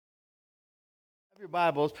Your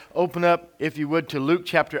Bibles, open up, if you would, to Luke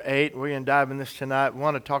chapter 8. We're going to dive in this tonight. We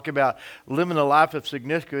want to talk about living a life of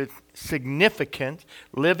significance,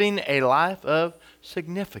 living a life of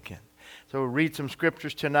significance. So we'll read some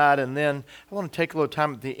scriptures tonight, and then I want to take a little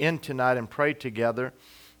time at the end tonight and pray together.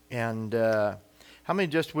 And how many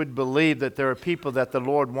just would believe that there are people that the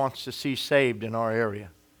Lord wants to see saved in our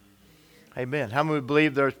area? Amen. How many would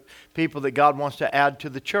believe there's people that God wants to add to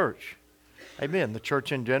the church? Amen. The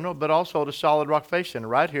church in general, but also the Solid Rock Faith Center.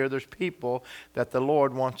 Right here, there's people that the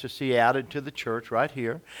Lord wants to see added to the church right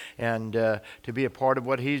here, and to be a part of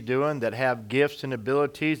what He's doing, that have gifts and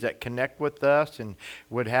abilities that connect with us and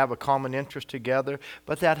would have a common interest together.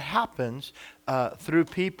 But that happens through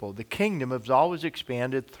people. The kingdom has always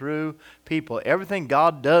expanded through people. Everything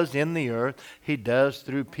God does in the earth, He does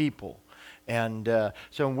through people. And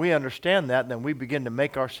so when we understand that, then we begin to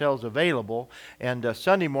make ourselves available. And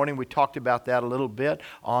Sunday morning we talked about that a little bit,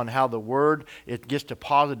 on how the Word, it gets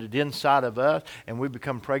deposited inside of us, and we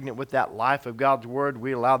become pregnant with that life of God's Word.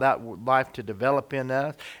 We allow that life to develop in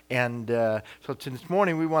us. And so this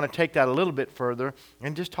morning we want to take that a little bit further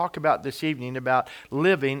and just talk about this evening about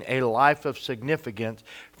living a life of significance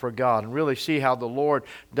for God, and really see how the Lord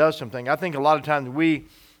does something. I think a lot of times we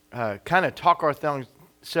kind of talk ourselves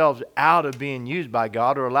out of being used by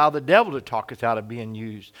God, or allow the devil to talk us out of being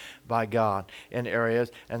used by God in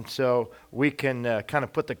areas. And so we can kind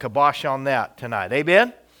of put the kibosh on that tonight.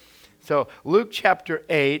 Amen? So Luke chapter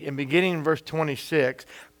 8, and beginning in verse 26,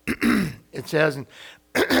 it says,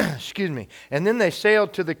 excuse me, and then they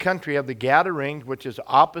sailed to the country of the Gadarenes, which is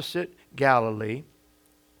opposite Galilee.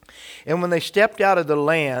 And when they stepped out of the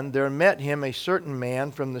land, there met him a certain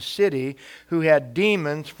man from the city who had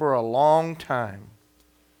demons for a long time.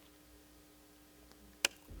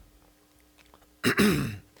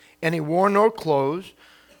 And he wore no clothes,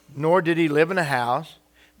 nor did he live in a house,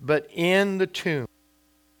 but in the tomb.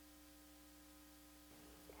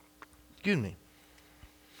 Excuse me.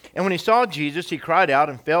 And when he saw Jesus, he cried out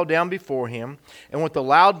and fell down before him, and with a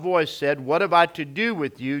loud voice said, "What have I to do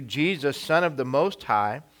with you, Jesus, Son of the Most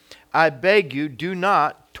High? I beg you, do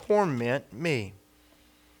not torment me."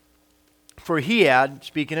 For he had,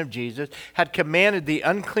 speaking of Jesus, had commanded the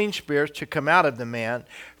unclean spirits to come out of the man,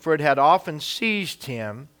 for it had often seized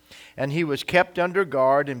him, and he was kept under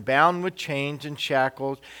guard and bound with chains and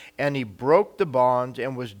shackles, and he broke the bonds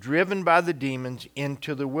and was driven by the demons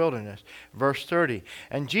into the wilderness. Verse 30,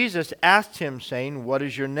 and Jesus asked him, saying, "What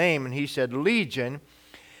is your name?" And he said, "Legion,"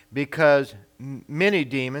 because many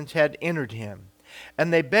demons had entered him.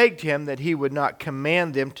 And they begged him that he would not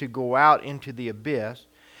command them to go out into the abyss.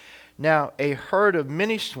 Now a herd of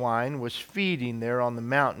many swine was feeding there on the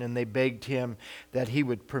mountain, and they begged him that he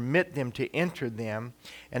would permit them to enter them,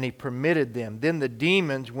 and he permitted them. Then the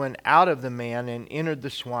demons went out of the man and entered the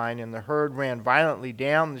swine, and the herd ran violently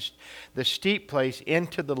down the steep place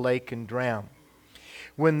into the lake and drowned.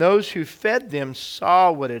 When those who fed them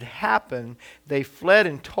saw what had happened, they fled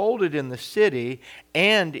and told it in the city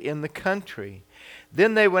and in the country.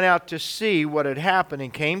 Then they went out to see what had happened,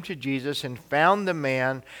 and came to Jesus and found the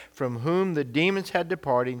man from whom the demons had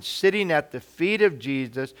departed, sitting at the feet of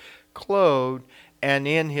Jesus, clothed and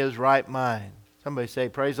in his right mind. Somebody say,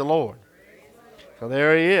 "Praise the Lord." So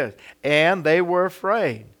there he is. And they were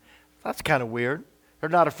afraid. That's kind of weird. They're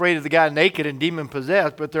not afraid of the guy naked and demon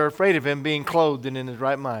possessed, but they're afraid of him being clothed and in his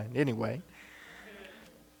right mind. Anyway,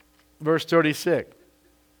 verse 36.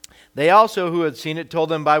 They also who had seen it told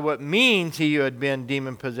them by what means he who had been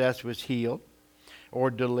demon-possessed was healed or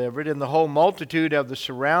delivered. And the whole multitude of the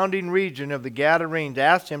surrounding region of the Gadarenes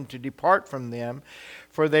asked him to depart from them,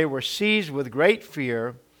 for they were seized with great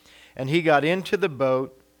fear. And he got into the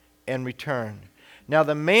boat and returned. Now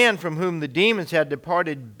the man from whom the demons had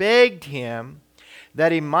departed begged him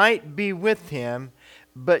that he might be with him,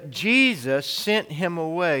 but Jesus sent him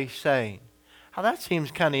away, saying, "How that seems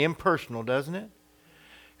kind of impersonal, doesn't it?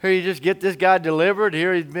 Here you just get this guy delivered.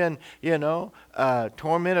 Here he's been,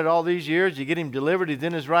 tormented all these years. You get him delivered. He's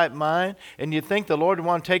in his right mind. And you think the Lord would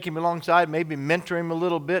want to take him alongside, maybe mentor him a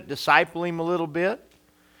little bit, disciple him a little bit.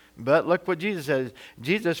 But look what Jesus says.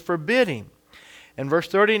 Jesus forbid him. In verse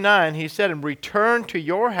 39, he said, "And return to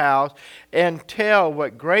your house and tell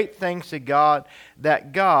what great things that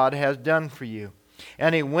God has done for you."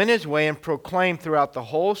 And he went his way and proclaimed throughout the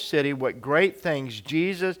whole city what great things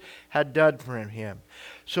Jesus had done for him.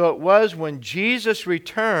 So it was when Jesus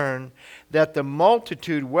returned that the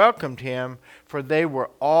multitude welcomed him, for they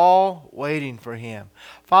were all waiting for him.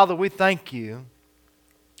 Father, we thank you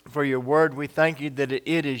for your word. We thank you that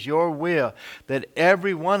it is your will that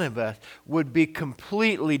every one of us would be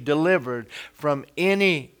completely delivered from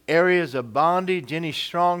any areas of bondage, any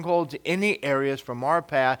strongholds, any areas from our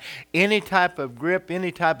past, any type of grip,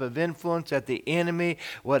 any type of influence that the enemy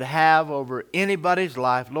would have over anybody's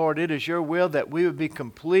life. Lord, it is your will that we would be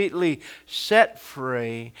completely set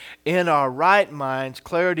free in our right minds,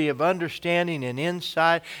 clarity of understanding and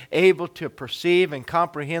insight, able to perceive and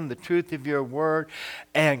comprehend the truth of your word,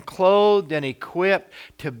 and clothed and equipped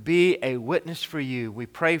to be a witness for you. We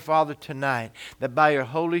pray, Father, tonight that by your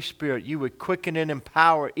Holy Spirit you would quicken and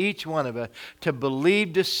empower each one of us to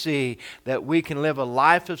believe, to see that we can live a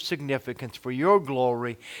life of significance for your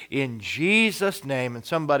glory in Jesus' name. And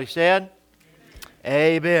somebody said,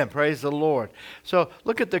 Amen. Praise the Lord. So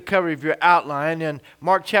look at the cover of your outline, and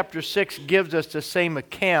Mark chapter 6 gives us the same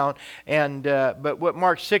account. And but what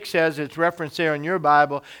Mark 6 says, it's referenced there in your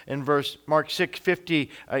Bible in Mark 6:50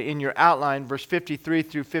 in your outline, verse 53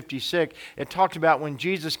 through 56. It talks about when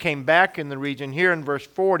Jesus came back in the region. Here in verse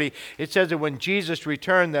 40, it says that when Jesus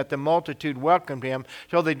returned, that the multitude welcomed him.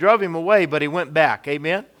 So they drove him away, but he went back.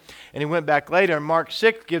 Amen. And he went back later. And Mark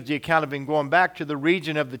 6 gives the account of him going back to the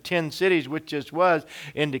region of the 10 cities, which just was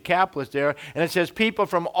in Decapolis there. And it says people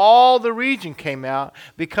from all the region came out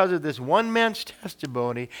because of this one man's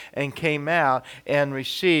testimony and came out and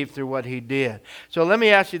received through what he did. So let me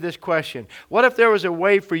ask you this question. What if there was a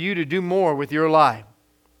way for you to do more with your life?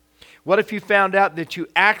 What if you found out that you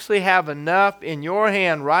actually have enough in your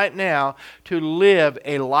hand right now to live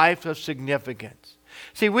a life of significance?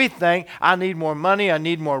 See, we think, I need more money, I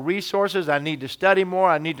need more resources, I need to study more,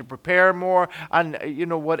 I need to prepare more,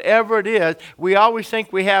 whatever it is, we always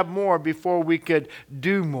think we have more before we could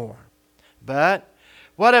do more. But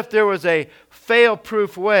what if there was a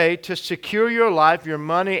fail-proof way to secure your life, your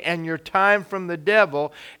money, and your time from the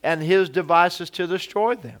devil and his devices to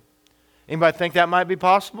destroy them? Anybody think that might be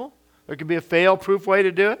possible? There could be a fail-proof way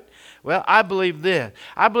to do it? Well, I believe this.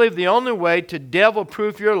 I believe the only way to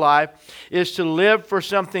devil-proof your life is to live for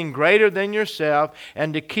something greater than yourself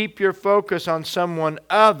and to keep your focus on someone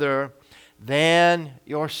other than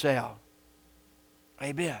yourself.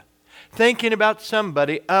 Amen. Thinking about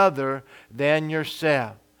somebody other than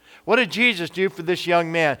yourself. What did Jesus do for this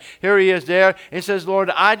young man? Here he is there. He says,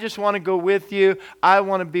 Lord, I just want to go with you. I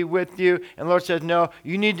want to be with you. And the Lord says, no,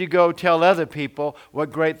 you need to go tell other people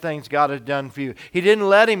what great things God has done for you. He didn't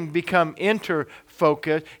let him become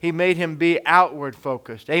inter-focused. He made him be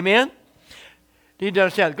outward-focused. Amen? You need to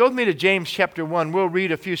understand. Go with me to James chapter 1. We'll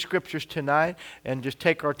read a few scriptures tonight and just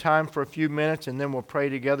take our time for a few minutes and then we'll pray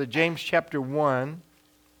together. James chapter 1.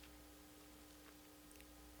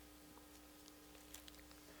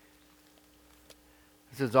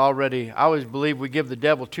 This is already, I always believe we give the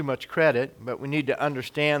devil too much credit, but we need to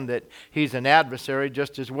understand that he's an adversary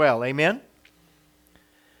just as well. Amen?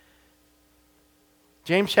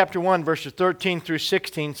 James chapter 1, verses 13 through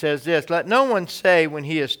 16 says this, let no one say when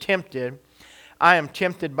he is tempted, I am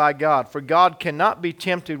tempted by God. For God cannot be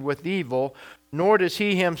tempted with evil, nor does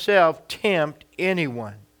he himself tempt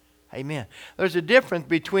anyone. Amen. There's a difference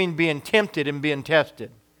between being tempted and being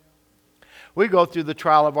tested. We go through the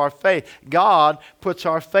trial of our faith. God puts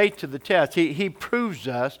our faith to the test. He proves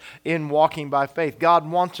us in walking by faith. God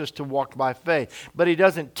wants us to walk by faith. But he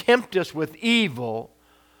doesn't tempt us with evil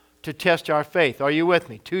to test our faith. Are you with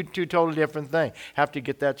me? Two totally different things. Have to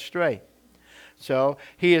get that straight. So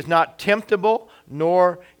he is not temptable,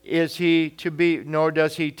 nor does he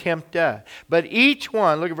tempt us. But each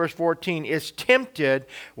one, look at verse 14, is tempted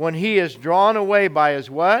when he is drawn away by his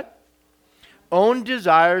what? Own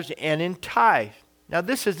desires and enticed. Now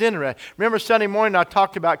this is interesting. Remember Sunday morning I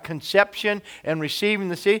talked about conception and receiving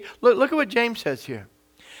the seed? Look at what James says here.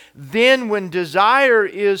 Then when desire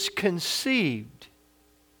is conceived,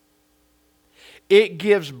 it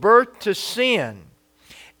gives birth to sin.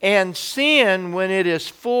 And sin, when it is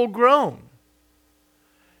full grown,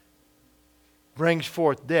 brings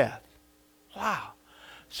forth death. Wow.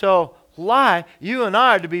 So life, you and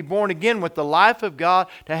I are to be born again with the life of God,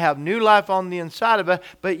 to have new life on the inside of us,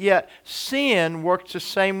 but yet sin works the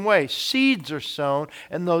same way. Seeds are sown,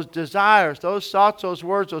 and those desires, those thoughts, those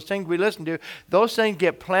words, those things we listen to, those things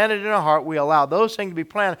get planted in our heart. We allow those things to be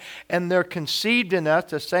planted, and they're conceived in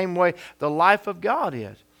us the same way the life of God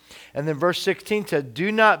is. And then verse 16 says,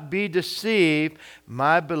 do not be deceived,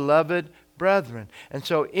 my beloved brethren. And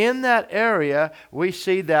so in that area, we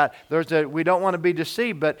see that we don't want to be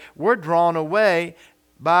deceived, but we're drawn away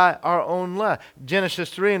by our own lust.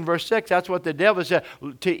 Genesis 3 and verse 6, that's what the devil said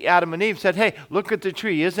to Adam and Eve. Said, hey, look at the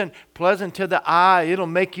tree. Isn't pleasant to the eye. It'll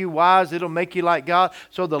make you wise. It'll make you like God.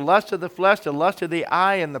 So the lust of the flesh, the lust of the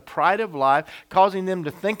eye, and the pride of life, causing them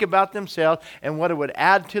to think about themselves and what it would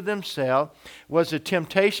add to themselves, was a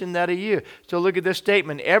temptation that he used. So look at this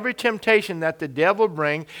statement. Every temptation that the devil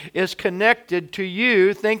brings is connected to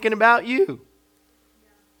you thinking about you.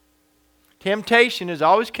 Temptation is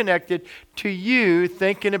always connected to you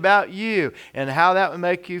thinking about you and how that would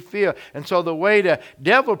make you feel. And so the way to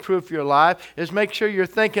devil-proof your life is make sure you're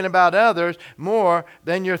thinking about others more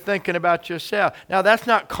than you're thinking about yourself. Now, that's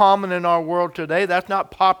not common in our world today. That's not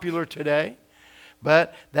popular today.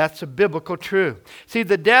 But that's a biblical truth. See,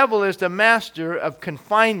 the devil is the master of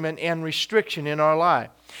confinement and restriction in our life.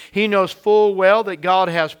 He knows full well that God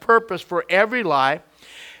has purpose for every life,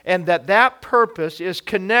 and that purpose is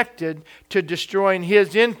connected to destroying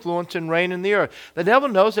his influence and reign in the earth. The devil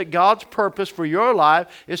knows that God's purpose for your life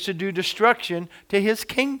is to do destruction to his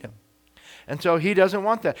kingdom. And so he doesn't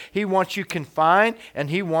want that. He wants you confined and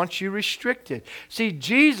he wants you restricted. See,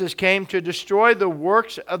 Jesus came to destroy the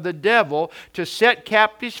works of the devil, to set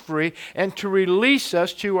captives free, and to release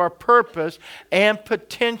us to our purpose and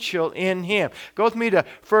potential in him. Go with me to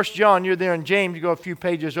 1 John. You're there in James. You go a few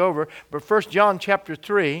pages over. But 1 John chapter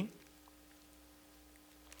 3,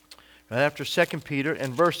 right after 2 Peter,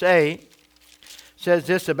 and verse 8 says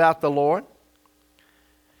this about the Lord.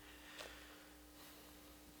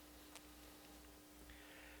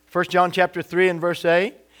 1 John chapter 3 and verse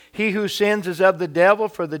 8. He who sins is of the devil,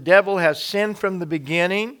 for the devil has sinned from the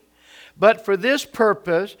beginning. But for this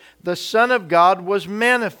purpose the Son of God was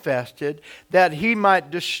manifested, that he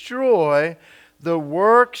might destroy the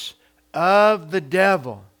works of the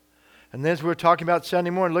devil. And as we're talking about Sunday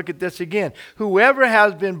morning, look at this again. Whoever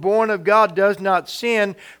has been born of God does not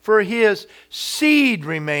sin, for his seed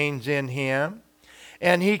remains in him.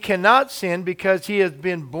 And he cannot sin because he has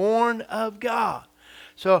been born of God.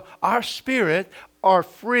 So our spirit are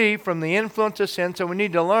free from the influence of sin, so we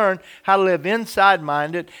need to learn how to live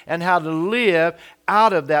inside-minded and how to live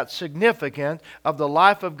out of that significance of the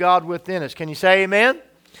life of God within us. Can you say amen?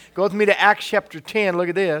 Go with me to Acts chapter 10. Look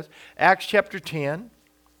at this. Acts chapter 10.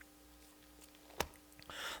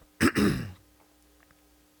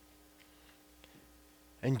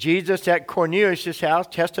 And Jesus at Cornelius' house,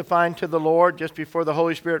 testifying to the Lord just before the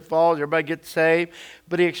Holy Spirit falls, everybody gets saved.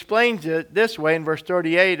 But he explains it this way in verse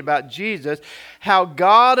 38 about Jesus, how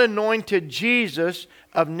God anointed Jesus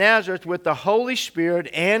of Nazareth with the Holy Spirit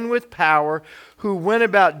and with power, who went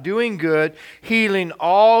about doing good, healing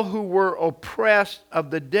all who were oppressed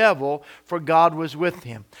of the devil, for God was with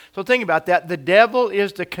him. So think about that. The devil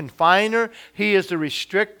is the confiner. He is the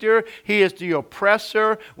restrictor. He is the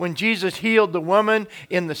oppressor. When Jesus healed the woman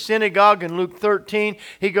in the synagogue in Luke 13,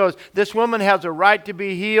 he goes, this woman has a right to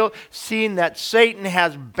be healed, seeing that Satan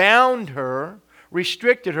has bound her,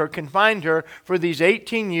 restricted her, confined her for these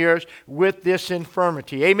 18 years with this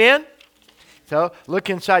infirmity. Amen? So look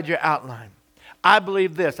inside your outline. I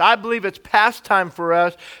believe this. I believe it's past time for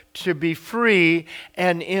us to be free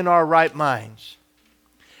and in our right minds.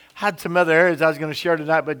 I had some other areas I was going to share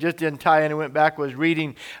tonight, but just didn't tie in. I went back, was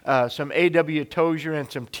reading some A.W. Tozier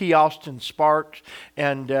and some T. Austin Sparks.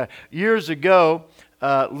 And years ago,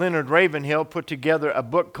 Leonard Ravenhill put together a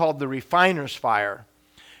book called The Refiner's Fire.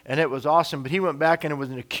 And it was awesome. But he went back and it was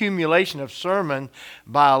an accumulation of sermon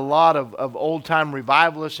by a lot of old-time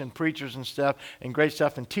revivalists and preachers and stuff, and great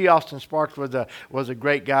stuff. And T. Austin Sparks was a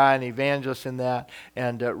great guy, an evangelist in that,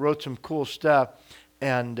 and wrote some cool stuff.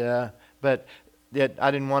 And but I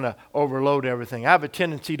didn't want to overload everything. I have a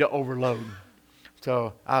tendency to overload.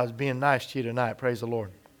 So I was being nice to you tonight. Praise the Lord.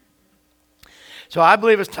 So I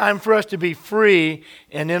believe it's time for us to be free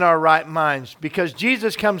and in our right minds, because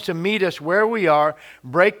Jesus comes to meet us where we are,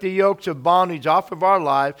 break the yokes of bondage off of our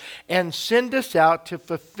life, and send us out to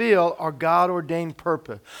fulfill our God-ordained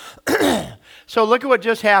purpose. So look at what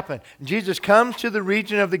just happened. Jesus comes to the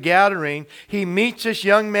region of the Gadarene. He meets this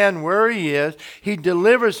young man where he is. He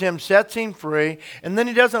delivers him, sets him free, and then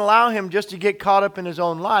he doesn't allow him just to get caught up in his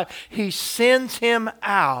own life. He sends him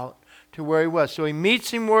out to where he was. So he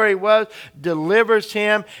meets him where he was, delivers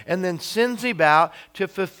him, and then sends him out to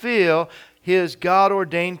fulfill his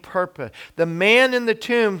God-ordained purpose. The man in the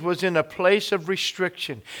tombs was in a place of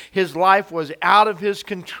restriction. His life was out of his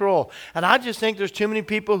control. And I just think there's too many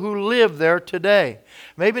people who live there today.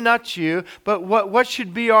 Maybe not you, but what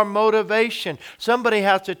should be our motivation? Somebody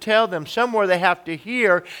has to tell them. Somewhere they have to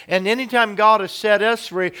hear. And anytime God has set us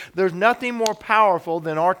free, there's nothing more powerful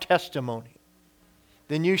than our testimony.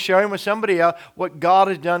 than you sharing with somebody else what God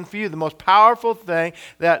has done for you. The most powerful thing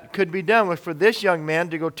that could be done was for this young man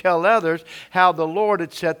to go tell others how the Lord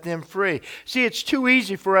had set them free. See, it's too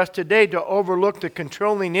easy for us today to overlook the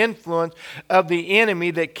controlling influence of the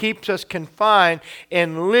enemy that keeps us confined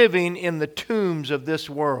and living in the tombs of this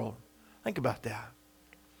world. Think about that.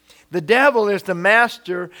 The devil is the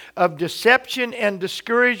master of deception and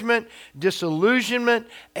discouragement, disillusionment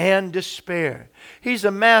and despair. He's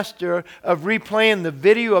a master of replaying the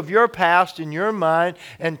video of your past in your mind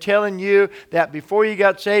and telling you that before you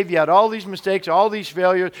got saved, you had all these mistakes, all these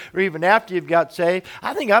failures, or even after you've got saved.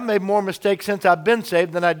 I think I've made more mistakes since I've been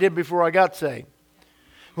saved than I did before I got saved.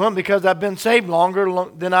 Well, because I've been saved longer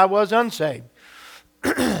than I was unsaved.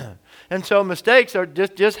 And so mistakes are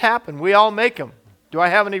just happen. We all make them. Do I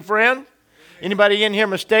have any friends? Anybody in here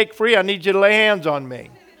mistake-free? I need you to lay hands on me.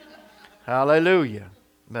 Hallelujah.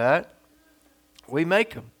 But we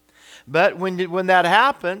make them. But when that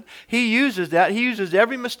happens, He uses that. He uses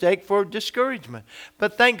every mistake for discouragement.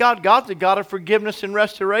 But thank God, God's a God of forgiveness and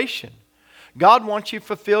restoration. God wants you to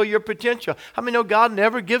fulfill your potential. How many know God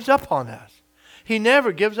never gives up on us? He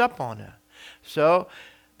never gives up on us. So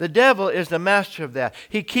the devil is the master of that.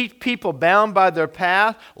 He keeps people bound by their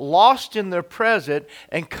past, lost in their present,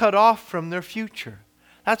 and cut off from their future.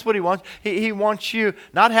 That's what he wants. He wants you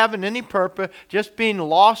not having any purpose, just being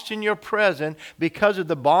lost in your present because of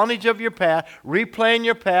the bondage of your past, replaying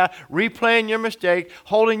your past, replaying your mistake,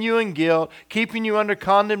 holding you in guilt, keeping you under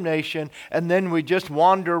condemnation, and then we just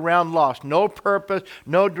wander around lost. No purpose,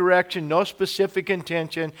 no direction, no specific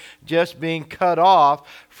intention, just being cut off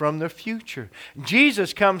from the future.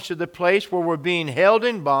 Jesus comes to the place where we're being held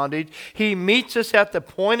in bondage. He meets us at the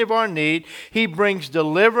point of our need. He brings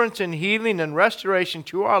deliverance and healing and restoration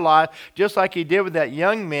to our life, just like He did with that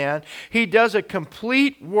young man. He does a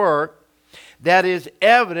complete work that is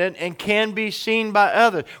evident and can be seen by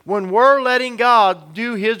others. When we're letting God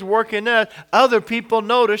do His work in us, other people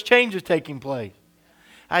notice changes taking place.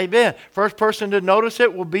 Amen. First person to notice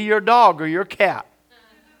it will be your dog or your cat.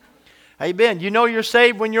 Amen. You know you're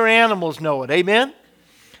saved when your animals know it. Amen?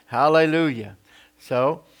 Hallelujah.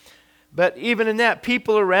 So, but even in that,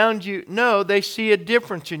 people around you know they see a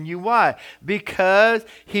difference in you. Why? Because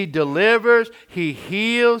He delivers, He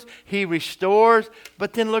heals, He restores.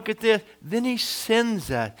 But then look at this. Then He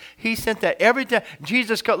sends us. He sent that every time.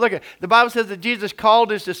 Jesus, look at the Bible says that Jesus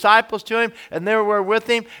called His disciples to Him and they were with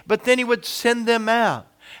Him. But then He would send them out.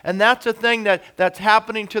 And that's the thing that's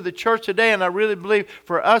happening to the church today. And I really believe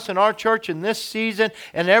for us in our church in this season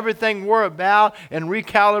and everything we're about and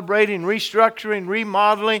recalibrating, restructuring,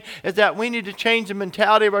 remodeling is that we need to change the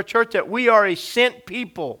mentality of our church that we are a sent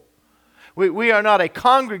people. We are not a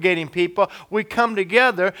congregating people. We come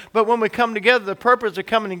together, but when we come together, the purpose of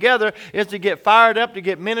coming together is to get fired up, to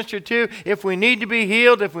get ministered to. If we need to be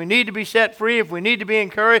healed, if we need to be set free, if we need to be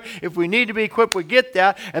encouraged, if we need to be equipped, we get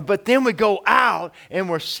that. But then we go out and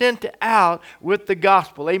we're sent out with the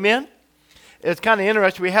gospel. Amen? It's kind of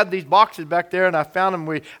interesting. We had these boxes back there, and I found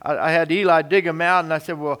them. I had Eli dig them out, and I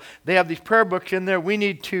said, well, they have these prayer books in there. We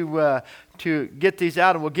need to get these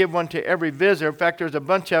out, and we'll give one to every visitor. In fact, there's a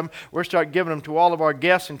bunch of them. We'll start giving them to all of our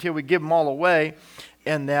guests until we give them all away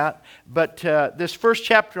and that. But this first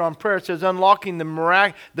chapter on prayer, it says unlocking the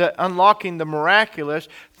miraculous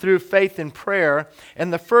through faith and prayer.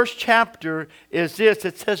 And the first chapter is this.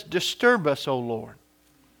 It says, disturb us, O Lord.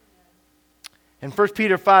 And 1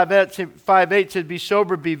 Peter 5:8 says, be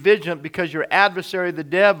sober, be vigilant, because your adversary, the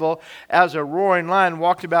devil, as a roaring lion,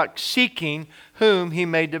 walked about seeking whom he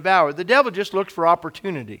may devour. The devil just looks for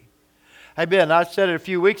opportunity. I said it a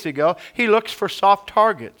few weeks ago. He looks for soft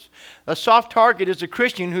targets. A soft target is a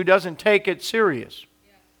Christian who doesn't take it serious.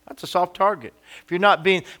 That's a soft target. If you're not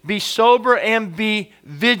be sober and be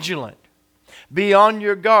vigilant. Be on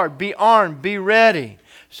your guard. Be armed. Be ready.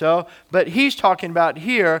 So, but he's talking about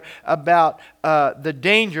here about the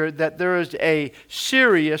danger, that there is a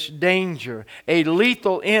serious danger, a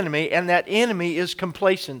lethal enemy, and that enemy is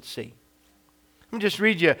complacency. Let me just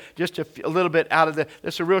read you just a little bit out of this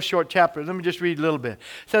is a real short chapter. Let me just read a little bit.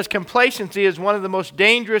 It says, complacency is one of the most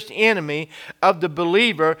dangerous enemy of the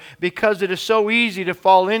believer because it is so easy to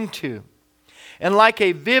fall into. And like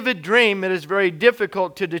a vivid dream, it is very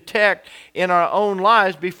difficult to detect in our own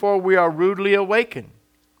lives before we are rudely awakened.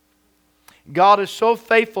 God is so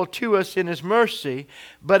faithful to us in His mercy,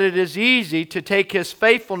 but it is easy to take His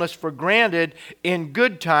faithfulness for granted in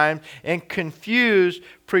good times and confuse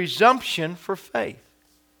presumption for faith.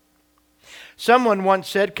 Someone once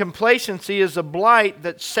said, complacency is a blight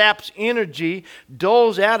that saps energy,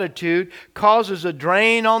 dulls attitude, causes a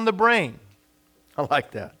drain on the brain. I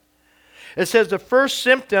like that. It says the first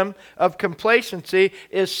symptom of complacency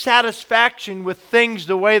is satisfaction with things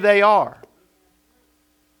the way they are.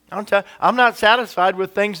 I'm not satisfied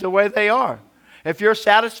with things the way they are. If you're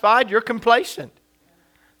satisfied, you're complacent.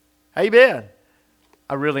 Amen.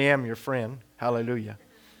 I really am your friend. Hallelujah.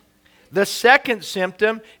 The second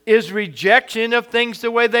symptom is rejection of things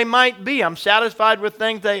the way they might be. I'm satisfied with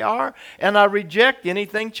things they are, and I reject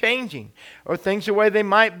anything changing or things the way they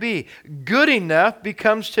might be. Good enough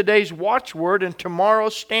becomes today's watchword and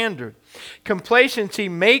tomorrow's standard. Complacency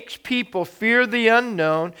makes people fear the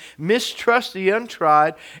unknown, mistrust the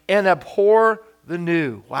untried, and abhor the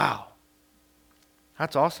new. Wow.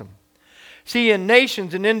 That's awesome. See, in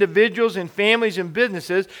nations and individuals and families and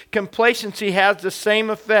businesses, complacency has the same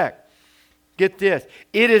effect. Get this.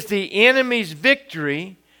 It is the enemy's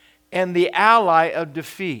victory and the ally of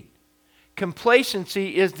defeat.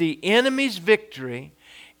 Complacency is the enemy's victory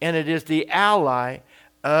and it is the ally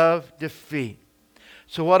of defeat.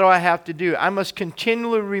 So what do I have to do? I must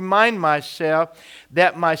continually remind myself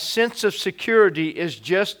that my sense of security is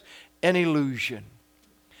just an illusion.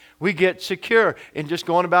 We get secure in just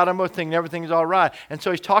going about our most thinking everything's all right. And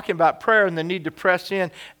so he's talking about prayer and the need to press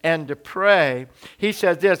in and to pray. He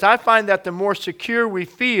says this, I find that the more secure we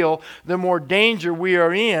feel, the more danger we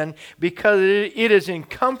are in, because it is in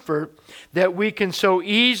comfort that we can so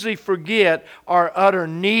easily forget our utter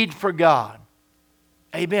need for God.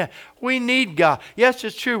 Amen. We need God. Yes,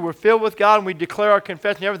 it's true. We're filled with God and we declare our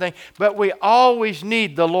confession and everything, but we always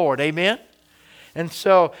need the Lord. Amen. And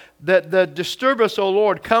so the Disturb Us, O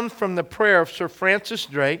Lord, comes from the prayer of Sir Francis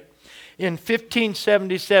Drake in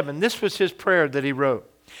 1577. This was his prayer that he wrote.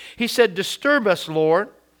 He said, Disturb us, Lord,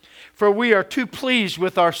 for we are too pleased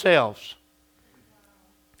with ourselves.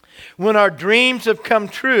 When our dreams have come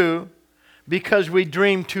true because we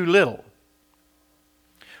dream too little.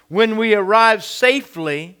 When we arrive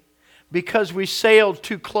safely because we sailed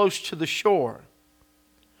too close to the shore.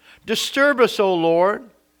 Disturb us, O Lord,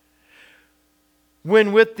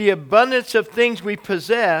 when with the abundance of things we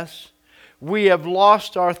possess, we have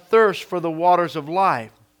lost our thirst for the waters of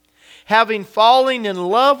life. Having fallen in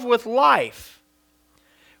love with life,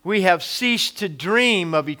 we have ceased to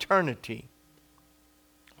dream of eternity.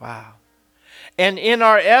 Wow. And in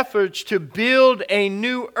our efforts to build a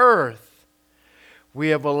new earth, we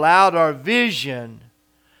have allowed our vision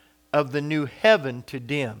of the new heaven to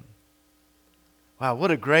dim. Wow,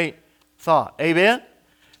 what a great thought. Amen?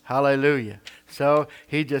 Hallelujah. So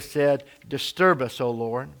he just said, disturb us, O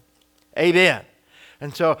Lord. Amen.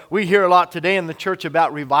 And so we hear a lot today in the church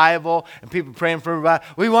about revival and people praying for revival.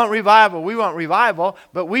 We want revival,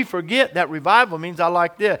 but we forget that revival means I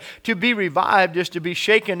like this. To be revived is to be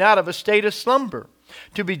shaken out of a state of slumber,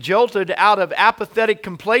 to be jolted out of apathetic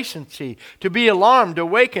complacency, to be alarmed,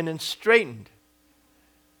 awakened, and straightened.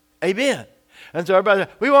 Amen. And so everybody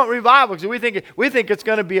says, we want revival because we think it's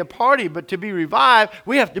going to be a party, but to be revived,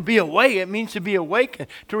 we have to be awake. It means to be awakened.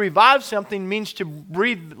 To revive something means to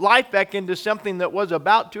breathe life back into something that was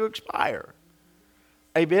about to expire.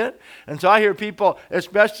 Amen? And so I hear people,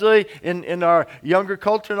 especially in our younger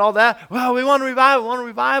culture and all that, well, we want a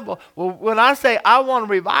revival, Well, when I say I want a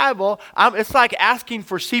revival, it's like asking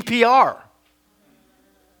for CPR.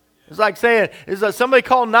 It's like saying, somebody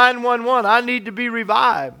call 911, I need to be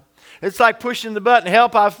revived. It's like pushing the button,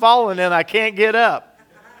 help, I've fallen and I can't get up.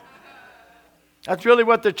 That's really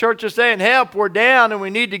what the church is saying. Help, we're down and we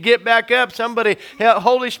need to get back up. Somebody, help,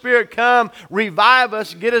 Holy Spirit, come, revive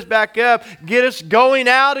us, get us back up, get us going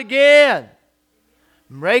out again.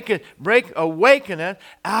 Awaken us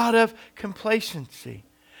out of complacency.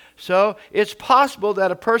 So it's possible that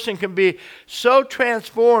a person can be so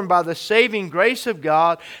transformed by the saving grace of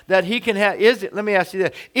God that he can have, let me ask you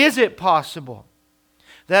this, is it possible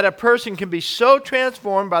that a person can be so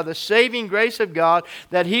transformed by the saving grace of God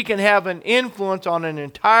that he can have an influence on an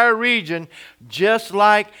entire region just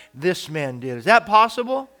like this man did? Is that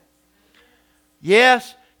possible?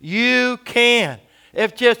 Yes, you can.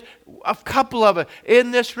 If just a couple of us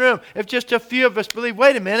in this room, if just a few of us believe,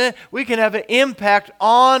 wait a minute, we can have an impact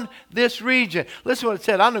on this region. Listen to what it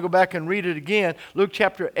said. I'm going to go back and read it again. Luke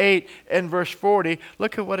chapter 8 and verse 40.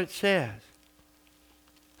 Look at what it says.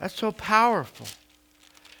 That's so powerful.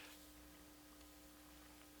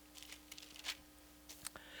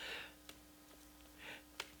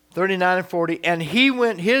 39 and 40, and he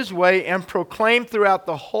went his way and proclaimed throughout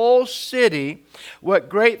the whole city what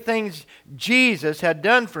great things Jesus had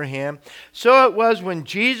done for him. So it was when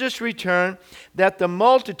Jesus returned that the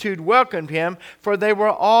multitude welcomed him, for they were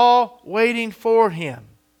all waiting for him.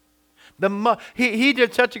 He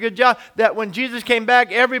did such a good job that when Jesus came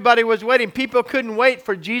back, everybody was waiting. People couldn't wait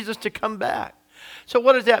for Jesus to come back. So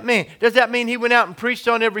what does that mean? Does that mean he went out and preached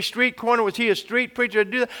on every street corner? Was he a street preacher to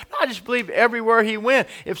do that? No, I just believe everywhere he went,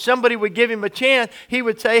 if somebody would give him a chance, he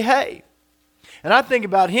would say, hey. And I think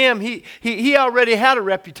about him, he already had a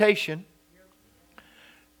reputation.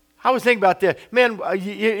 I was thinking about that. Man,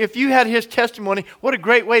 if you had his testimony, what a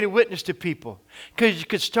great way to witness to people. Because you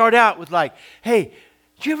could start out with like, hey,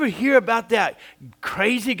 did you ever hear about that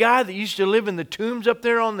crazy guy that used to live in the tombs up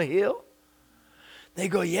there on the hill? They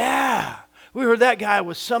go, yeah, we heard that guy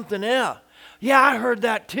was something else. Yeah, I heard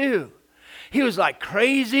that too. He was like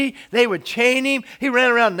crazy. They would chain him. He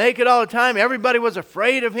ran around naked all the time. Everybody was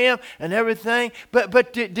afraid of him and everything.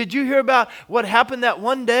 But did you hear about what happened that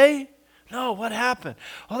one day? No, what happened?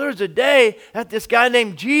 Well, there was a day that this guy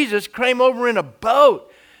named Jesus came over in a boat,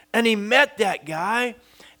 and he met that guy,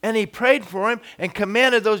 and he prayed for him and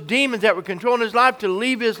commanded those demons that were controlling his life to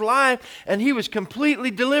leave his life, and he was completely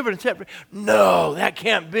delivered and set free. No, that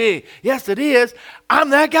can't be. Yes, it is.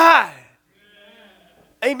 I'm that guy.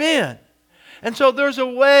 Amen. And so there's a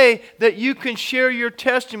way that you can share your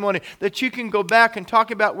testimony, that you can go back and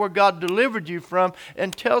talk about where God delivered you from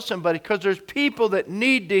and tell somebody, because there's people that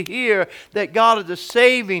need to hear that God is a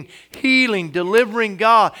saving, healing, delivering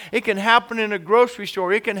God. It can happen in a grocery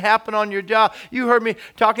store. It can happen on your job. You heard me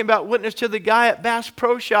talking about witness to the guy at Bass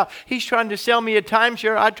Pro Shop. He's trying to sell me a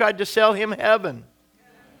timeshare. I tried to sell him heaven.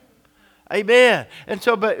 Amen. And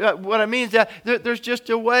so, but what I mean is that there's just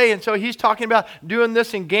a way. And so he's talking about doing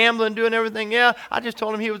this and gambling, doing everything else. I just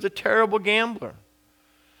told him he was a terrible gambler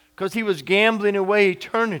because he was gambling away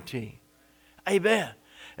eternity. Amen.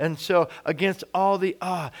 And so against all the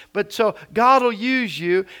odds. But so God will use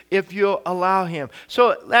you if you'll allow him.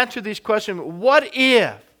 So answer these questions. What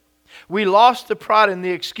if we lost the pride and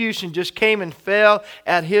the excuse and just came and fell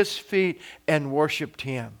at his feet and worshiped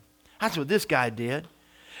him? That's what this guy did.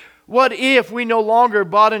 What if we no longer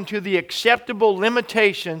bought into the acceptable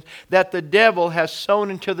limitations that the devil has sown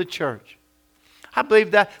into the church? I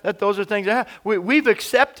believe that those are things that happen. We've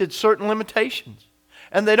accepted certain limitations,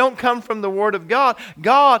 and they don't come from the Word of God.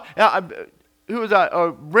 God,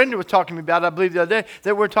 Brenda was talking to me about it, I believe the other day,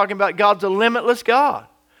 that we're talking about God's a limitless God.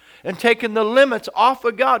 And taking the limits off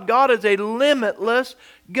of God. God is a limitless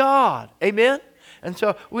God. Amen? And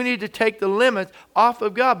so we need to take the limits off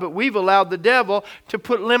of God. But we've allowed the devil to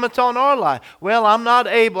put limits on our life. Well, I'm not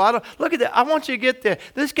able. Look at that. I want you to get there.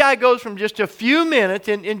 This guy goes from just a few minutes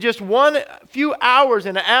in just few hours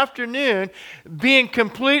in the afternoon being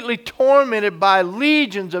completely tormented by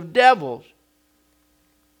legions of devils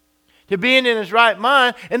to being in his right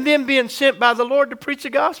mind and then being sent by the Lord to preach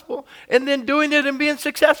the gospel and then doing it and being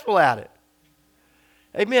successful at it.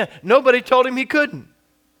 Amen. Nobody told him he couldn't.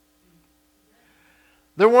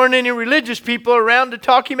 There weren't any religious people around to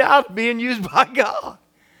talk him out of being used by God.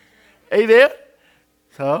 Amen?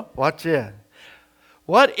 So, watch this.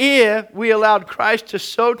 What if we allowed Christ to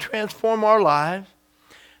so transform our lives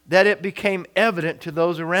that it became evident to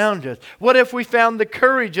those around us? What if we found the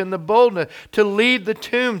courage and the boldness to leave the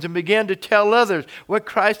tombs and began to tell others what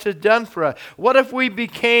Christ has done for us? What if we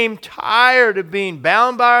became tired of being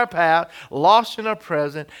bound by our past, lost in our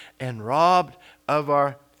present, and robbed of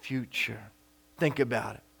our future? Think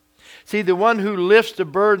about it. See, the one who lifts the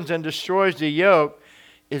burdens and destroys the yoke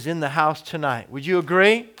is in the house tonight. Would you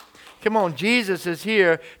agree? Come on, Jesus is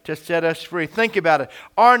here to set us free. Think about it.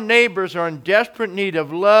 Our neighbors are in desperate need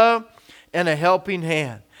of love and a helping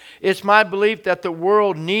hand. It's my belief that the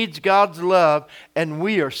world needs God's love, and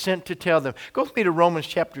we are sent to tell them. Go with me to Romans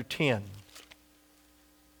chapter 10.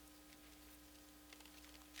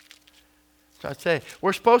 So I say,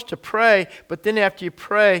 we're supposed to pray, but then after you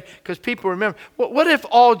pray, because people remember, what if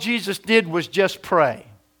all Jesus did was just pray?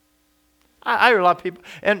 I hear a lot of people,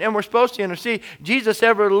 and we're supposed to intercede. Jesus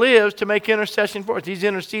ever lives to make intercession for us. He's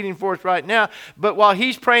interceding for us right now, but while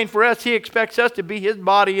he's praying for us, he expects us to be his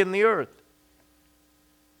body in the earth.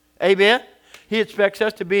 Amen? He expects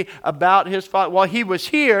us to be about his Father. While he was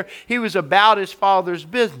here, he was about his Father's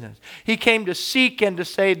business. He came to seek and to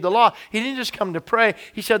save the lost. He didn't just come to pray.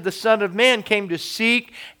 He said the Son of Man came to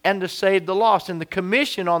seek and to save the lost. And the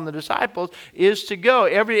commission on the disciples is to go.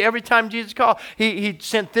 Every time Jesus called, he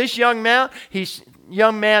sent this young man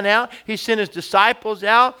out. He sent his disciples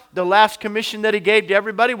out. The last commission that he gave to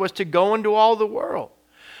everybody was to go into all the world.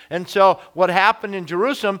 And so what happened in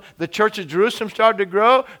Jerusalem, the church of Jerusalem started to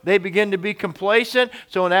grow. They began to be complacent.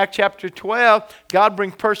 So in Acts chapter 12, God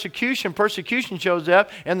brings persecution. Persecution shows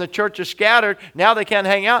up and the church is scattered. Now they can't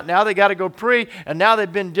hang out. Now they got to go preach. And now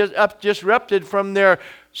they've been disrupted from their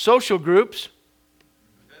social groups.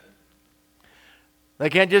 They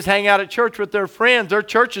can't just hang out at church with their friends. Their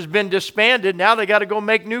church has been disbanded. Now they got to go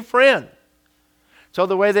make new friends. So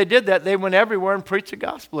the way they did that, they went everywhere and preached the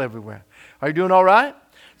gospel everywhere. Are you doing all right?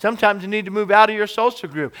 Sometimes you need to move out of your social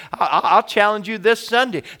group. I'll challenge you this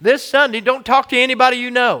Sunday. This Sunday, don't talk to anybody you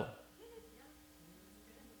know.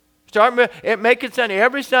 Make it Sunday.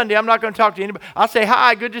 Every Sunday, I'm not going to talk to anybody. I'll say,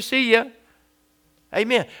 hi, good to see you.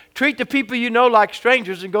 Amen. Treat the people you know like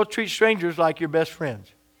strangers and go treat strangers like your best friends.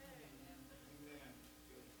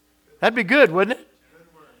 That'd be good, wouldn't it?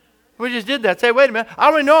 We just did that. Say, wait a minute. I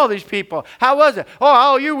already know all these people. How was it?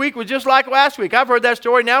 Oh, your week was just like last week. I've heard that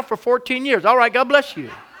story now for 14 years. All right, God bless you.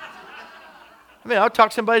 I mean, I'll talk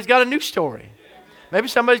to somebody who's got a new story. Maybe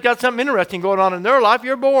somebody's got something interesting going on in their life.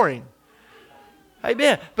 You're boring.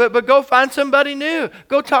 Amen. But go find somebody new.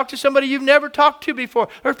 Go talk to somebody you've never talked to before.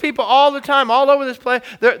 There's people all the time, all over this place.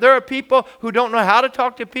 There are people who don't know how to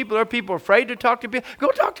talk to people. There are people afraid to talk to people. Go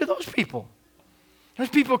talk to those people. There's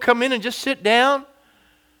people come in and just sit down.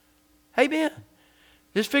 Amen.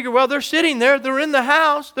 Just figure, well, they're sitting there. They're in the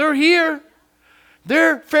house. They're here.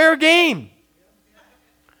 They're fair game.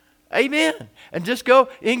 Amen. And just go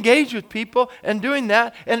engage with people and doing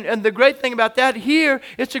that. And the great thing about that here,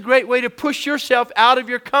 it's a great way to push yourself out of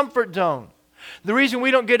your comfort zone. The reason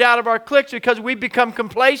we don't get out of our cliques is because we become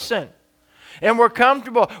complacent. And we're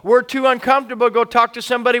comfortable. We're too uncomfortable to go talk to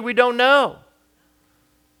somebody we don't know.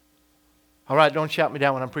 All right, don't shout me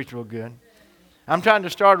down when I'm preaching real good. I'm trying to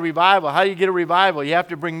start a revival. How do you get a revival? You have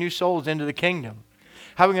to bring new souls into the kingdom.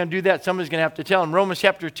 How are we going to do that? Somebody's going to have to tell them. Romans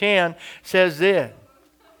chapter 10 says this.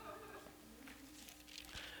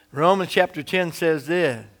 Romans chapter 10 says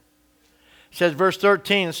this. It says verse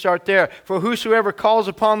 13, start there. For whosoever calls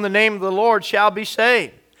upon the name of the Lord shall be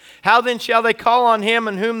saved. How then shall they call on him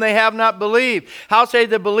in whom they have not believed? How say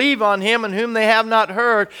they believe on him in whom they have not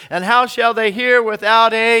heard? And how shall they hear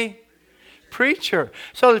without a preacher?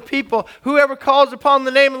 So the people, whoever calls upon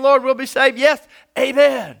the name of the Lord will be saved. Yes,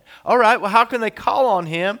 amen. All right, well, how can they call on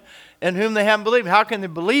him in whom they haven't believed? How can they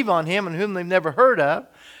believe on him in whom they've never heard of?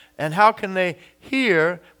 And how can they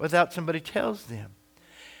hear without somebody tells them?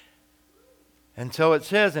 And so it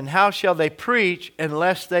says, and how shall they preach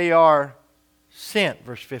unless they are sent?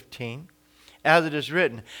 Verse 15. As it is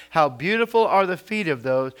written, how beautiful are the feet of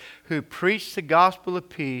those who preach the gospel of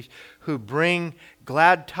peace, who bring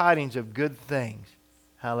glad tidings of good things.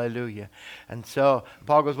 Hallelujah. And so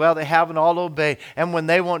Paul goes, well, they haven't all obeyed. And when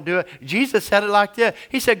they won't do it, Jesus said it like this.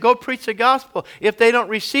 He said, go preach the gospel. If they don't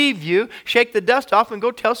receive you, shake the dust off and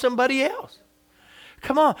go tell somebody else.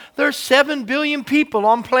 Come on. There's 7 billion people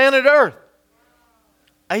on planet Earth.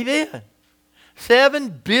 Amen.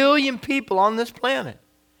 7 billion people on this planet.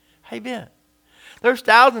 Amen. There's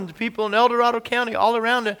thousands of people in El Dorado County all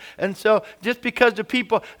around it. And so just because the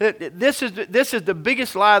people, this is the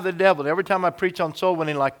biggest lie of the devil. Every time I preach on soul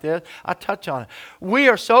winning like this, I touch on it. We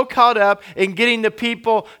are so caught up in getting the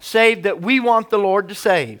people saved that we want the Lord to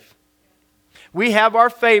save. We have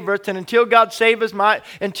our favorites, and until God saves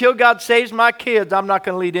my kids, I'm not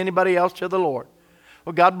going to lead anybody else to the Lord.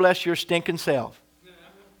 Well, God bless your stinking self.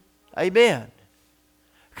 Amen.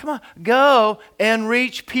 Come on, go and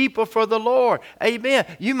reach people for the Lord. Amen.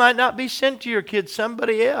 You might not be sent to your kids,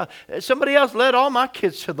 somebody else. Somebody else led all my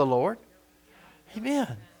kids to the Lord.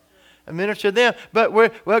 Amen. I minister to them. But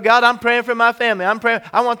well, God, I'm praying for my family. I'm praying.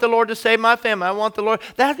 I want the Lord to save my family. I want the Lord.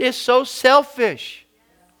 That is so selfish.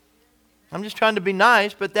 I'm just trying to be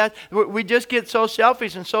nice, but we just get so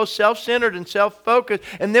selfish and so self-centered and self-focused,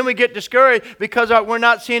 and then we get discouraged because we're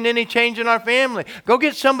not seeing any change in our family. Go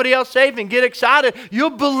get somebody else saved and get excited.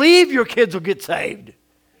 You'll believe your kids will get saved.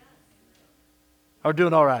 Are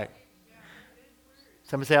doing all right?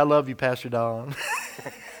 Somebody say, I love you, Pastor Don.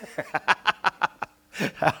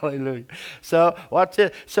 Hallelujah. So watch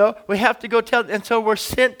it. So we have to go tell them. And so we're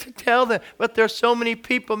sent to tell them. But there's so many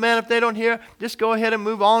people, man, if they don't hear, just go ahead and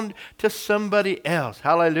move on to somebody else.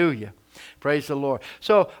 Hallelujah. Praise the Lord.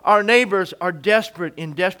 So our neighbors are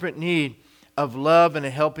in desperate need of love and a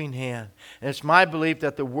helping hand. And it's my belief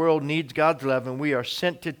that the world needs God's love, and we are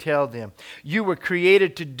sent to tell them. You were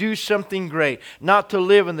created to do something great, not to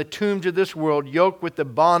live in the tombs of this world, yoked with the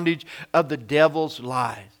bondage of the devil's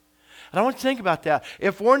lies. And I want you to think about that.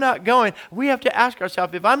 If we're not going, we have to ask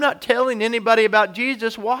ourselves, if I'm not telling anybody about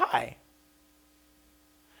Jesus, why?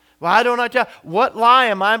 Why don't I tell? What lie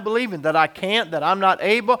am I believing? That I can't, that I'm not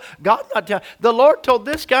able? God's not telling. The Lord told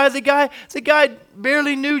this guy, the guy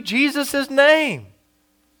barely knew Jesus' name.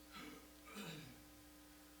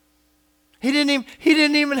 He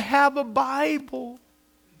didn't even have a Bible.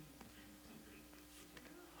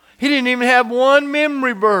 He didn't even have one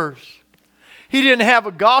memory verse. He didn't have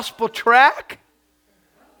a gospel track.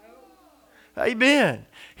 Amen.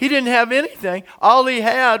 He didn't have anything. All he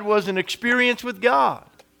had was an experience with God.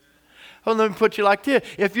 Oh, let me put you like this.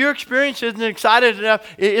 If your experience isn't exciting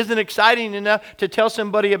enough to tell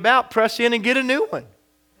somebody about, press in and get a new one.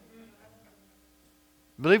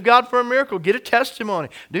 Believe God for a miracle. Get a testimony.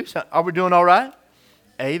 Do something. Are we doing all right?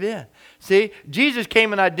 Amen. See, Jesus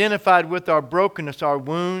came and identified with our brokenness, our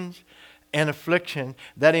wounds and affliction,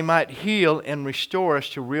 that He might heal and restore us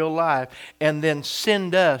to real life, and then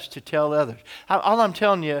send us to tell others. All I'm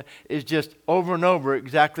telling you is just over and over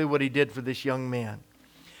exactly what He did for this young man.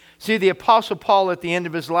 See, the Apostle Paul at the end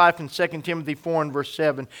of his life in 2 Timothy 4 and verse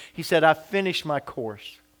 7, he said, "I finished my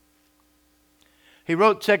course." He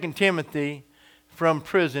wrote 2 Timothy from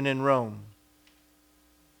prison in Rome,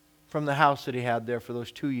 from the house that he had there for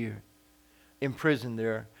those 2 years, imprisoned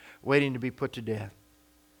there, waiting to be put to death.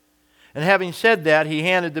 And having said that, he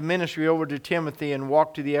handed the ministry over to Timothy and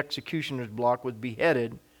walked to the executioner's block, was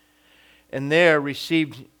beheaded, and there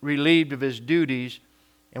relieved of his duties,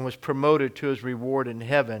 and was promoted to his reward in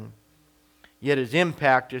heaven. Yet his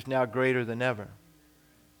impact is now greater than ever.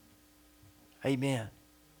 Amen.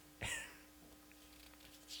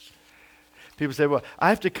 People say, well, I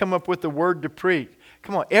have to come up with a word to preach.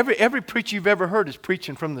 Come on, every preach you've ever heard is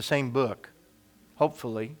preaching from the same book.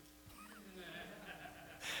 Hopefully.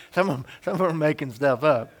 Some of them are making stuff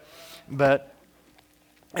up. But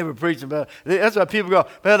they were preaching about it. That's why people go,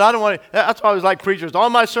 man, I don't want to. That's why I always like preachers. All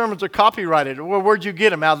my sermons are copyrighted. Well, where'd you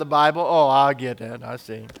get them? Out of the Bible? Oh, I get that. I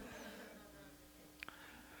see.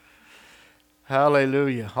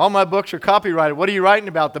 Hallelujah. All my books are copyrighted. What are you writing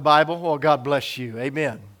about, the Bible? Well, God bless you.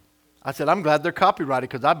 Amen. I said, I'm glad they're copyrighted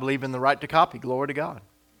because I believe in the right to copy. Glory to God.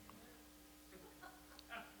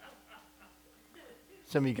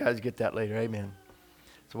 Some of you guys get that later. Amen.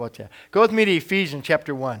 So watch that. Go with me to Ephesians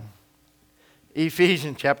chapter 1.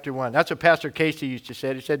 Ephesians chapter 1. That's what Pastor Casey used to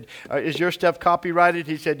say. He said, is your stuff copyrighted?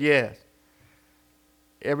 He said, yes.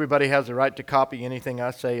 Everybody has the right to copy anything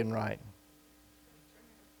I say and write.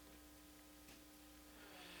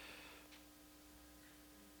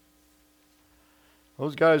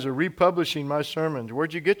 Those guys are republishing my sermons.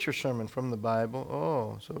 Where'd you get your sermon? From the Bible.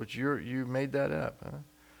 Oh, so it's you made that up, huh?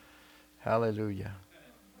 Hallelujah.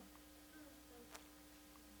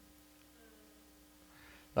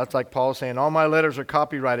 That's like Paul saying, all my letters are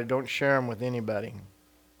copyrighted. Don't share them with anybody.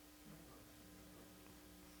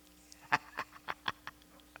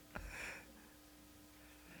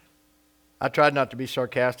 I tried not to be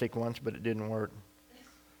sarcastic once, but it didn't work.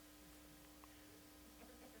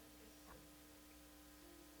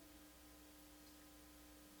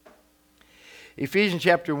 Ephesians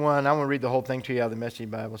chapter 1. I want to read the whole thing to you out of the Message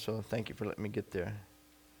Bible, so thank you for letting me get there.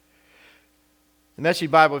 The Message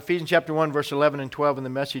Bible, Ephesians chapter 1, verse 11 and 12 in the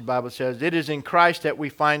Message Bible says, it is in Christ that we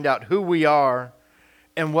find out who we are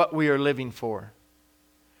and what we are living for.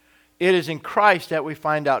 It is in Christ that we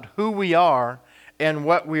find out who we are and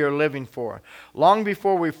what we are living for. Long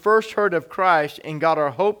before we first heard of Christ and got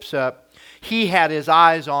our hopes up, He had His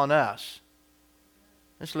eyes on us.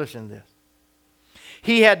 Let's listen to this.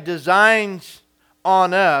 He had designs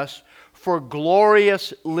on us for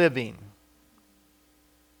glorious living.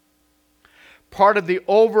 Part of the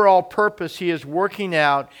overall purpose He is working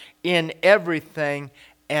out in everything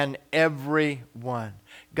and everyone.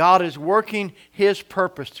 God is working His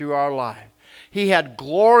purpose through our life. He had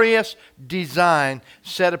glorious design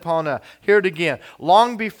set upon us. Hear it again.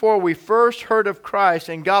 Long before we first heard of Christ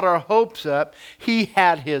and got our hopes up, He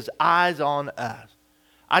had His eyes on us.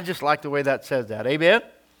 I just like the way that says that. Amen?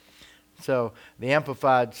 So the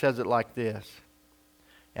Amplified says it like this.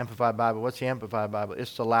 Amplified Bible. What's the Amplified Bible?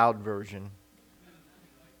 It's the loud version.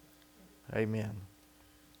 Amen.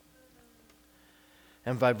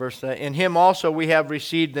 Amplified verse. In Him also we have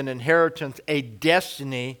received an inheritance, a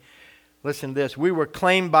destiny. Listen to this. We were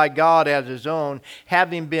claimed by God as His own,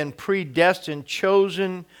 having been predestined,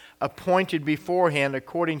 chosen, appointed beforehand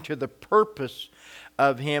according to the purpose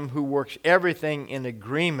of Him who works everything in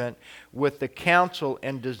agreement with the counsel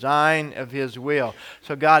and design of His will.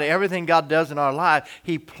 So God, everything God does in our life,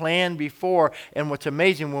 He planned before. And what's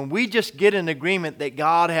amazing, when we just get in agreement that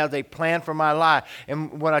God has a plan for my life,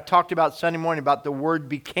 and when I talked about Sunday morning about the word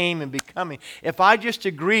became and becoming, if I just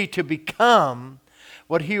agree to become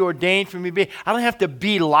what He ordained for me to be. I don't have to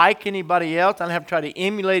be like anybody else. I don't have to try to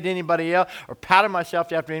emulate anybody else or pattern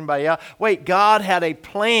myself after anybody else. Wait, God had a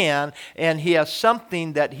plan, and He has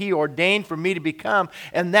something that He ordained for me to become,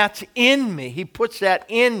 and that's in me. He puts that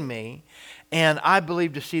in me, and I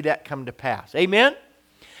believe to see that come to pass. Amen?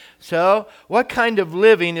 So, what kind of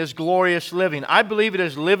living is glorious living? I believe it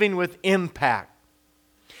is living with impact.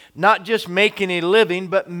 Not just making a living,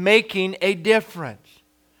 but making a difference.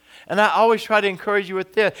 And I always try to encourage you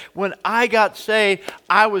with this. When I got saved,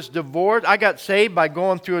 I was divorced. I got saved by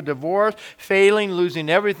going through a divorce, failing, losing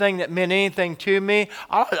everything that meant anything to me.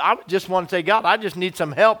 I just want to say, God, I just need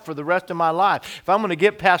some help for the rest of my life. If I'm going to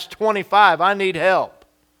get past 25, I need help.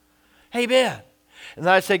 Amen. And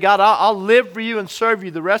then I say, God, I'll live for you and serve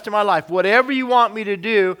you the rest of my life. Whatever you want me to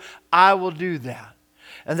do, I will do that.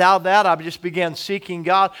 And out of that, I just began seeking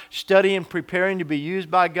God, studying, preparing to be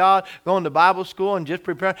used by God, going to Bible school and just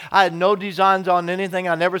preparing. I had no designs on anything.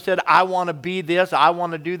 I never said, I want to be this, I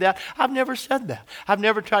want to do that. I've never said that. I've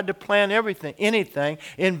never tried to plan anything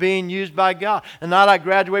in being used by God. And now that I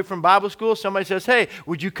graduate from Bible school, somebody says, hey,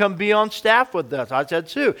 would you come be on staff with us? I said,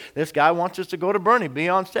 Sue, this guy wants us to go to Boerne, be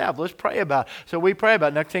on staff. Let's pray about it. So we pray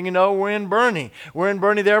about it. Next thing you know, we're in Boerne. We're in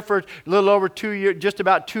Boerne there for a little over 2 years, just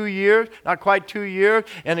about 2 years, not quite 2 years.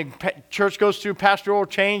 And the church goes through pastoral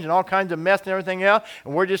change and all kinds of mess and everything else.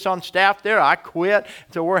 And we're just on staff there. I quit.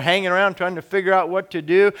 So we're hanging around trying to figure out what to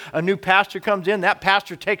do. A new pastor comes in. That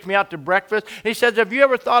pastor takes me out to breakfast. He says, have you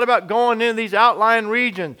ever thought about going into these outlying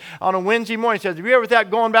regions on a Wednesday morning? He says, have you ever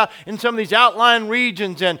thought going about in some of these outlying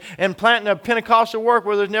regions and planting a Pentecostal work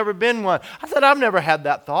where there's never been one? I said, I've never had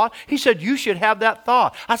that thought. He said, you should have that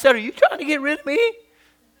thought. I said, are you trying to get rid of me?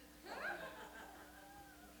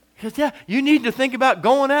 He says, yeah, you need to think about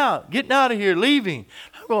going out, getting out of here, leaving.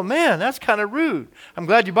 I'm going, man, that's kind of rude. I'm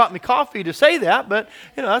glad you bought me coffee to say that, but,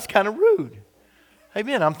 that's kind of rude.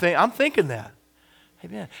 Amen. I'm thinking that.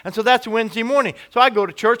 Amen. And so that's Wednesday morning. So I go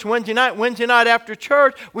to church Wednesday night. Wednesday night after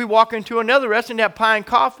church, we walk into another restaurant to have pie and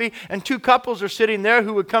coffee, and 2 couples are sitting there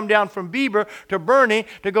who would come down from Beaver to Boerne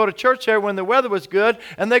to go to church there when the weather was good.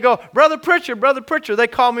 And they go, Brother Pritchard. They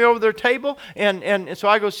call me over their table, and so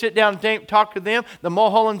I go sit down and talk to them, the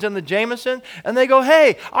Mulhollands and the Jamesons, and they go,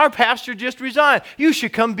 hey, our pastor just resigned. You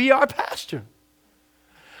should come be our pastor.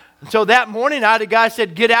 And so that morning, I had a guy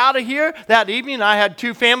said, get out of here. That evening, I had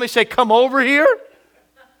 2 families say, come over here.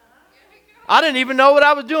 I didn't even know what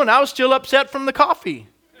I was doing. I was still upset from the coffee.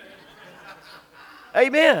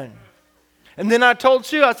 Amen. And then I told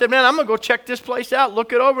Sue, I said, man, I'm going to go check this place out,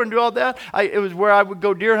 look it over and do all that. It was where I would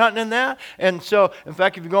go deer hunting and that. And so, in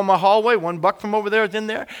fact, if you go in my hallway, 1 buck from over there is in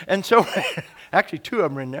there. And so, actually 2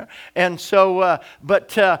 of them are in there. And so,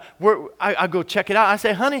 I go check it out. I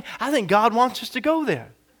say, honey, I think God wants us to go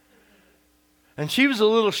there. And she was a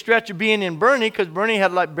little stretch of being in Boerne because Boerne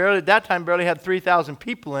had barely had 3,000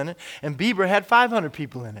 people in it, and Beaver had 500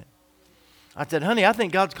 people in it. I said, honey, I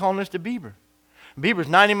think God's calling us to Beaver. Beaver's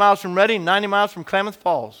 90 miles from Redding, 90 miles from Klamath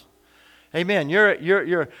Falls. Amen.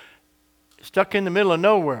 You're stuck in the middle of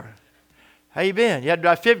nowhere. Amen. You had to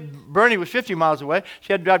drive. Boerne was 50 miles away.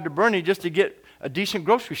 She had to drive to Boerne just to get a decent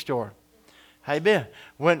grocery store. Amen.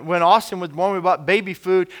 When Austin was born, we bought baby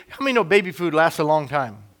food. How many know baby food lasts a long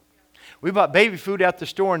time? We bought baby food at the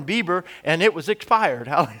store in Beaver, and it was expired.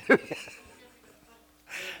 Hallelujah.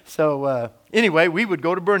 So anyway, we would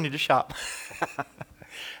go to Boerne to shop.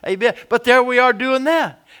 Amen. But there we are doing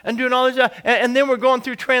that. And doing all this, and then we're going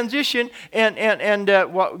through transition, and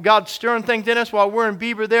God's stirring things in us while we're in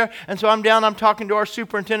Beaver there. And so I'm talking to our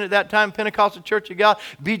superintendent at that time, Pentecostal Church of God,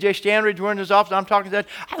 B.J. Standridge. We're in his office. I'm talking to that.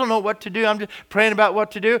 I don't know what to do. I'm just praying about what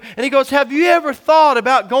to do. And he goes, have you ever thought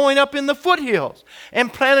about going up in the foothills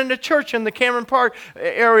and planting a church in the Cameron Park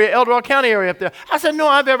area, Eldorado County area up there? I said, no,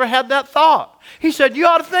 I've ever had that thought. He said, you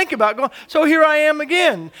ought to think about going. So here I am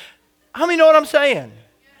again. How many know what I'm saying?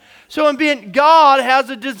 So God has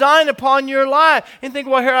a design upon your life. And think,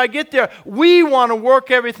 well, here I get there. We want to work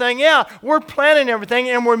everything out. We're planning everything,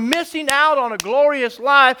 and we're missing out on a glorious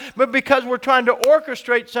life, but because we're trying to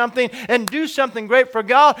orchestrate something and do something great for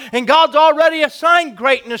God, and God's already assigned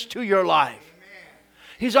greatness to your life.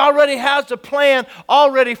 He's already has the plan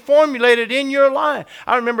already formulated in your life.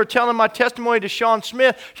 I remember telling my testimony to Sean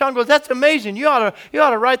Smith. Sean goes, that's amazing. You ought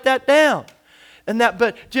to write that down.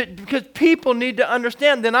 But because people need to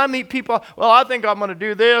understand, then I meet people, well, I think I'm going to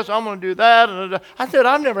do this, I'm going to do that. I said,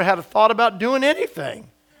 I've never had a thought about doing anything.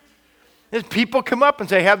 As people come up and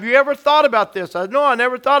say, have you ever thought about this? I said, no, I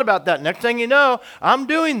never thought about that. Next thing you know, I'm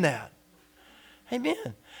doing that.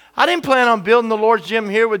 Amen. I didn't plan on building the Lord's Gym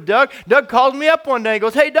here with Doug. Doug called me up one day. He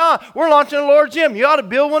goes, hey, Don, we're launching a Lord's Gym. You ought to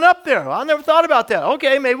build one up there. Well, I never thought about that.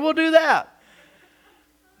 Okay, maybe we'll do that.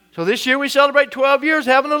 So this year we celebrate 12 years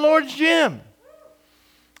having a Lord's Gym.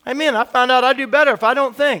 Amen. I found out I do better if I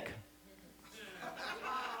don't think.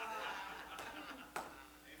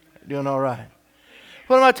 Doing all right.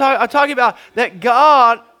 What am I talking? I'm talking about that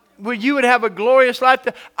God, where you would have a glorious life.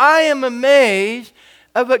 I am amazed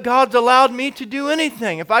of what God's allowed me to do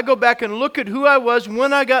anything. If I go back and look at who I was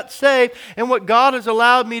when I got saved and what God has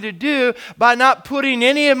allowed me to do by not putting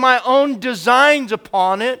any of my own designs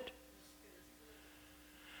upon it,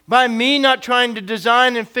 By me not trying to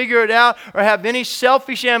design and figure it out or have any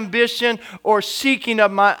selfish ambition or seeking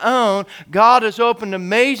of my own, God has opened an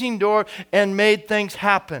amazing door and made things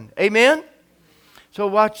happen. Amen? So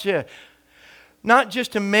watch this. Not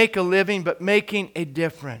just to make a living, but making a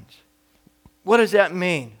difference. What does that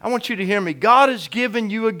mean? I want you to hear me. God has given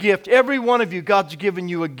you a gift. Every one of you, God's given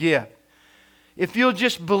you a gift. If you'll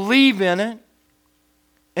just believe in it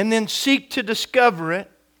and then seek to discover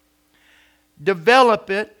it, develop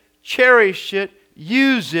it, cherish it,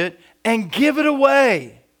 use it, and give it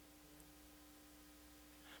away.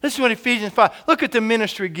 This is what Ephesians 5. Look at the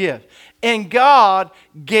ministry gift. And God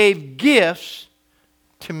gave gifts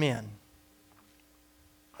to men.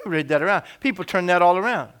 I read that around. People turn that all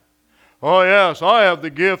around. Oh yes, I have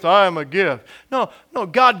the gift. I am a gift. No,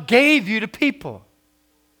 God gave you to people.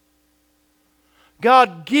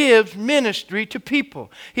 God gives ministry to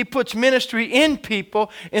people. He puts ministry in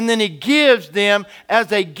people, and then He gives them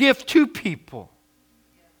as a gift to people.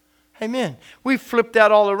 Amen. We flipped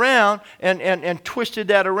that all around and twisted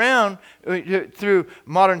that around through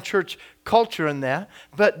modern church culture and that.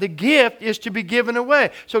 But the gift is to be given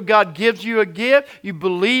away. So God gives you a gift, you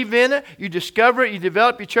believe in it, you discover it, you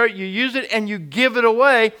develop your church, you use it, and you give it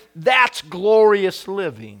away. That's glorious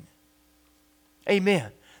living.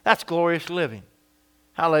 Amen. That's glorious living.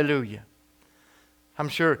 Hallelujah. I'm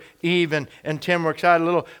sure Eve and Tim were excited.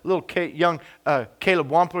 Little young Caleb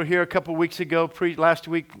Wampler here a couple weeks ago,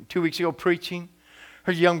 2 weeks ago, preaching.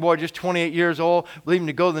 Here's a young boy, just 28 years old, believing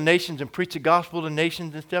to go to the nations and preach the gospel to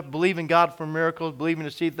nations and stuff, believing God for miracles, believing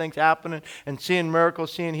to see things happening and seeing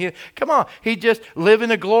miracles, seeing healing. Come on, he just living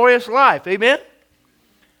a glorious life. Amen?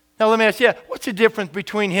 Now let me ask you, what's the difference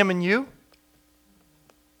between him and you?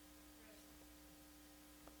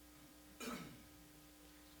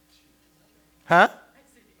 Huh?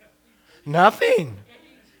 Nothing.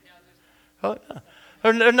 Oh,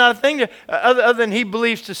 no. There's not a thing there, other than he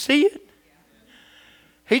believes to see it.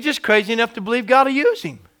 He's just crazy enough to believe God will use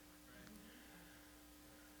him.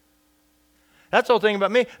 That's the whole thing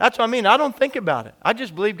about me. That's what I mean. I don't think about it. I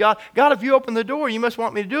just believe God. God, if you open the door, you must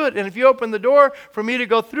want me to do it. And if you open the door for me to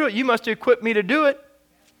go through it, you must equip me to do it.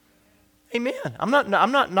 Amen. I'm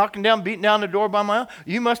not knocking down, beating down the door by my own.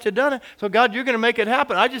 You must have done it. So God, you're going to make it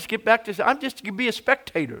happen. I just get back to, I'm just going to be a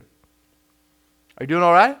spectator. Are you doing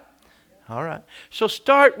all right? All right. So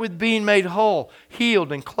start with being made whole,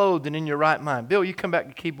 healed, and clothed and in your right mind. Bill, you come back to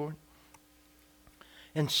the keyboard.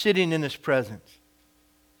 And sitting in His presence.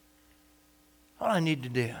 All I need to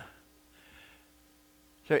do. Is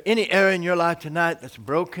there any area in your life tonight that's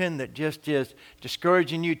broken, that just is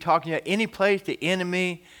discouraging you, talking to you? Any place the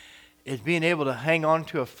enemy is being able to hang on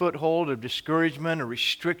to a foothold of discouragement or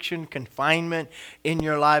restriction, confinement in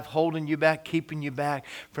your life, holding you back, keeping you back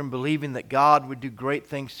from believing that God would do great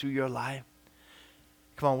things through your life?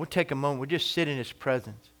 Come on, we'll take a moment. We'll just sit in His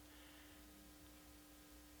presence.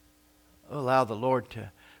 We'll allow the Lord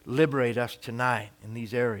to liberate us tonight in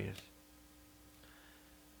these areas.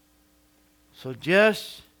 So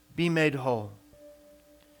just be made whole.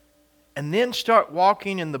 And then start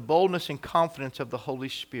walking in the boldness and confidence of the Holy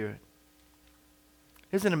Spirit.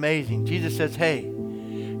 Isn't it amazing? Jesus says, hey,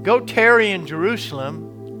 go tarry in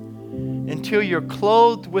Jerusalem until you're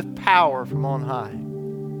clothed with power from on high.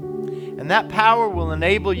 And that power will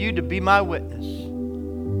enable you to be my witness.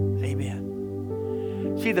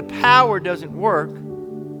 Amen. See, the power doesn't work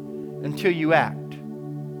until you act.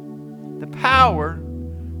 The power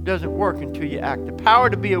doesn't work until you act. The power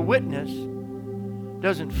to be a witness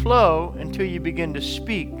doesn't flow until you begin to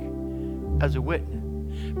speak as a witness.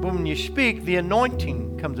 But when you speak, the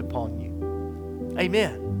anointing comes upon you.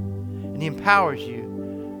 Amen. And He empowers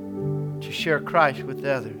you to share Christ with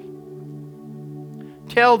others.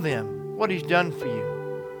 Tell them what He's done for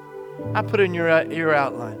you. I put in your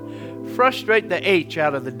outline. Frustrate the H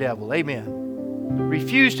out of the devil. Amen.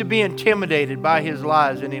 Refuse to be intimidated by his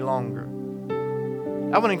lies any longer.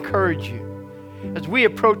 I want to encourage you. As we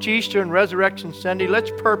approach Easter and Resurrection Sunday,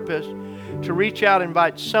 let's purpose to reach out and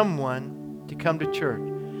invite someone to come to church.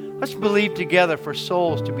 Let's believe together for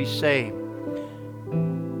souls to be saved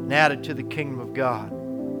and added to the kingdom of God.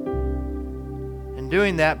 And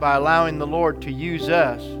doing that by allowing the Lord to use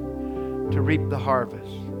us to reap the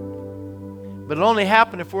harvest. But it'll only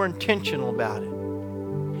happen if we're intentional about it.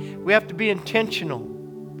 We have to be intentional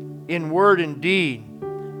in word and deed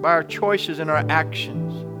by our choices and our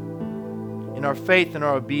actions, in our faith and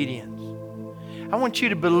our obedience. I want you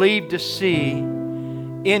to believe to see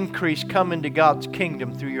increase come into God's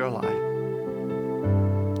kingdom through your life.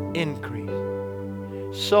 Increase.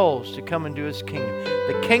 Souls to come into His kingdom.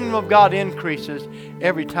 The kingdom of God increases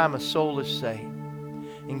every time a soul is saved.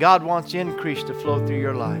 And God wants increase to flow through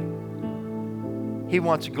your life. He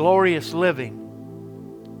wants glorious living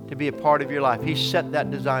to be a part of your life. He set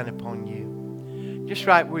that design upon you. Just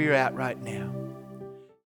right where you're at right now.